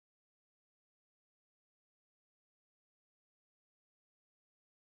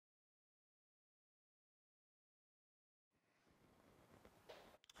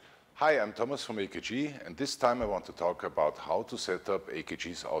Hi, I'm Thomas from Giczy, and this time I want to talk about how to set up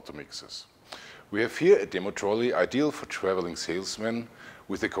Giczy's automixers. We have here a demo trolley ideal for traveling salesmen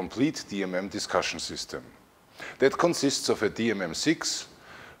with a complete DMM discussion system. That consists of a DMM 6,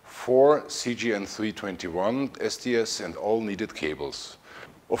 4 CGN 321 SDS and all needed cables.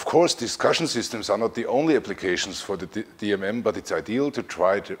 Of course, discussion systems are not the only applications for the DMM, but it's ideal to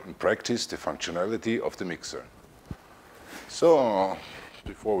try to practice the functionality of the mixer. So,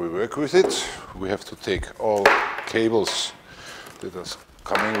 before we work with it, we have to take all cables that are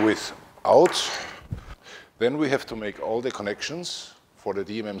coming with out. Then we have to make all the connections. For the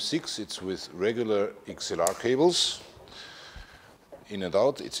DMM 6, it's with regular XLR cables. In and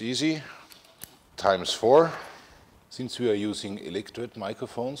out, it's easy, ×4. Since we are using electret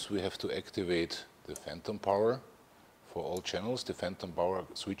microphones, we have to activate the phantom power for all channels. The phantom power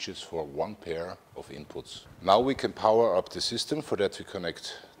switches for one pair of inputs. Now we can power up the system. For that we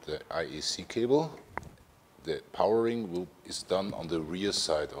connect the IEC cable. The powering is done on the rear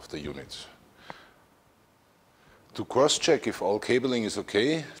side of the unit. To cross-check if all cabling is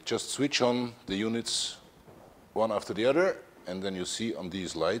okay, just switch on the units one after the other, and then you see on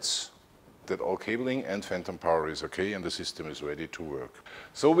these lights that all cabling and phantom power is okay and the system is ready to work.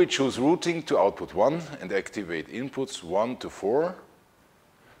 So we choose routing to output 1 and activate inputs 1 to 4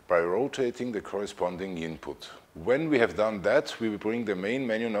 by rotating the corresponding input. When we have done that, we will bring the main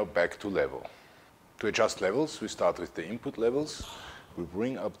menu now back to level. To adjust levels, we start with the input levels. We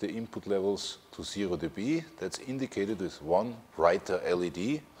bring up the input levels to 0 dB. That's indicated with one brighter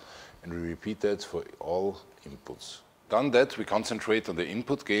LED, and we repeat that for all inputs. Done that, we concentrate on the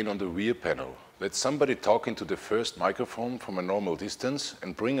input gain on the rear panel. Let somebody talk into the first microphone from a normal distance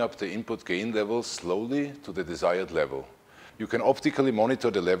and bring up the input gain level slowly to the desired level. You can optically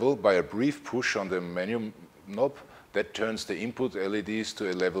monitor the level by a brief push on the menu knob that turns the input LEDs to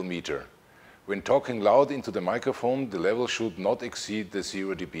a level meter. When talking loud into the microphone, the level should not exceed the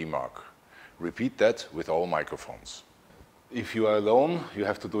 0 dB mark. Repeat that with all microphones. If you are alone, you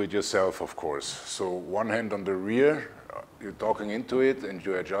have to do it yourself, of course. So one hand on the rear, you're talking into it, and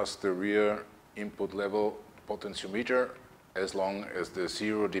you adjust the rear input level potentiometer as long as the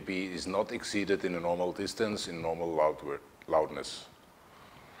 0 dB is not exceeded in a normal distance, in normal loudness.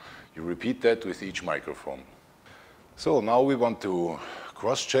 You repeat that with each microphone. So now we want to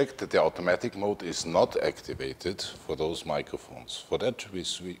cross-check that the automatic mode is not activated for those microphones. For that,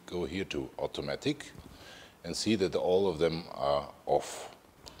 we go here to automatic and see that all of them are off.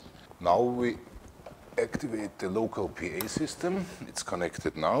 Now we activate the local PA system. It's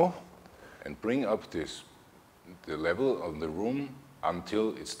connected now, and bring up the level of the room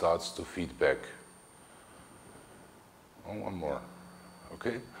until it starts to feedback. Oh, one more.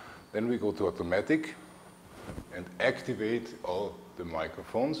 Okay. Then we go to automatic and activate all the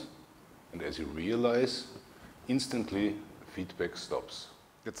microphones, and as you realize, instantly feedback stops.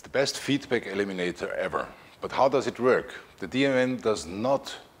 That's the best feedback eliminator ever. But how does it work? The DMM does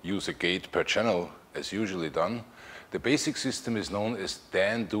not use a gate per channel as usually done. The basic system is known as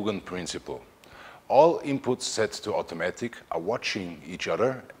Dan Dugan principle. All inputs set to automatic are watching each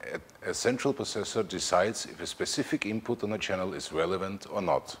other. A central processor decides if a specific input on a channel is relevant or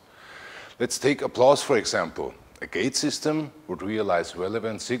not. Let's take applause for example. A gate system would realize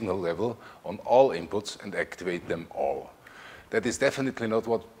relevant signal level on all inputs and activate them all. That is definitely not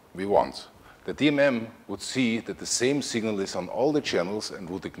what we want. The DMM would see that the same signal is on all the channels and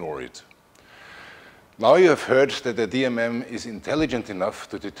would ignore it. Now you have heard that the DMM is intelligent enough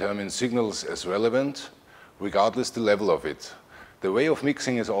to determine signals as relevant, regardless the level of it. The way of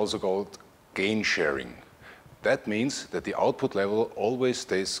mixing is also called gain sharing. That means that the output level always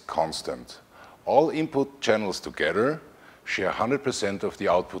stays constant. All input channels together share 100% of the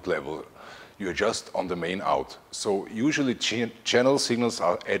output level. You adjust on the main out. So usually channel signals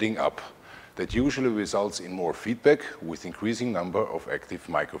are adding up. That usually results in more feedback with increasing number of active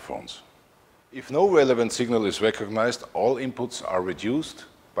microphones. If no relevant signal is recognized, all inputs are reduced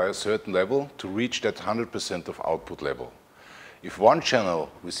by a certain level to reach that 100% of output level. If one channel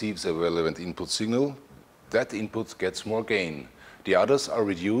receives a relevant input signal, that input gets more gain. The others are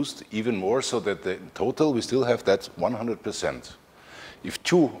reduced even more so that in total we still have that 100%. If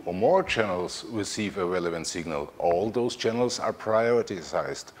 2 or more channels receive a relevant signal, all those channels are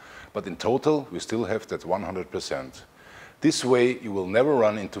prioritized. But in total, we still have that 100%. This way, you will never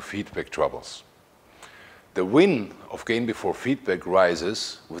run into feedback troubles. The win of gain before feedback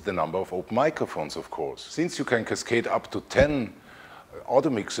rises with the number of open microphones, of course. Since you can cascade up to 10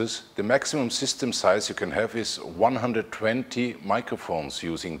 automixers, the maximum system size you can have is 120 microphones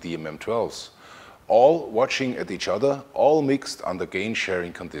using DMM 12s. all watching at each other, all mixed under gain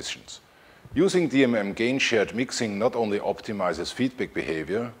sharing conditions. Using DMM gain shared mixing not only optimizes feedback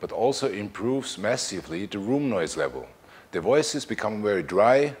behavior, but also improves massively the room noise level. The voices become very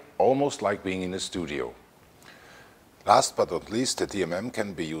dry, almost like being in a studio. Last but not least, the DMM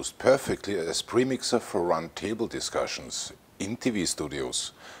can be used perfectly as premixer for round table discussions in TV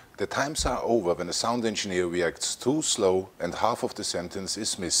studios. The times are over when a sound engineer reacts too slow and half of the sentence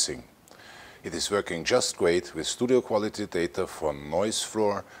is missing. It is working just great with studio quality data for noise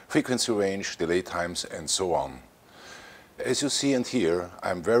floor, frequency range, delay times, and so on. As you see and hear,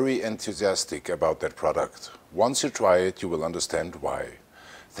 I'm very enthusiastic about that product. Once you try it, you will understand why.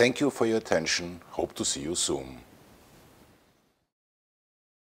 Thank you for your attention. Hope to see you soon.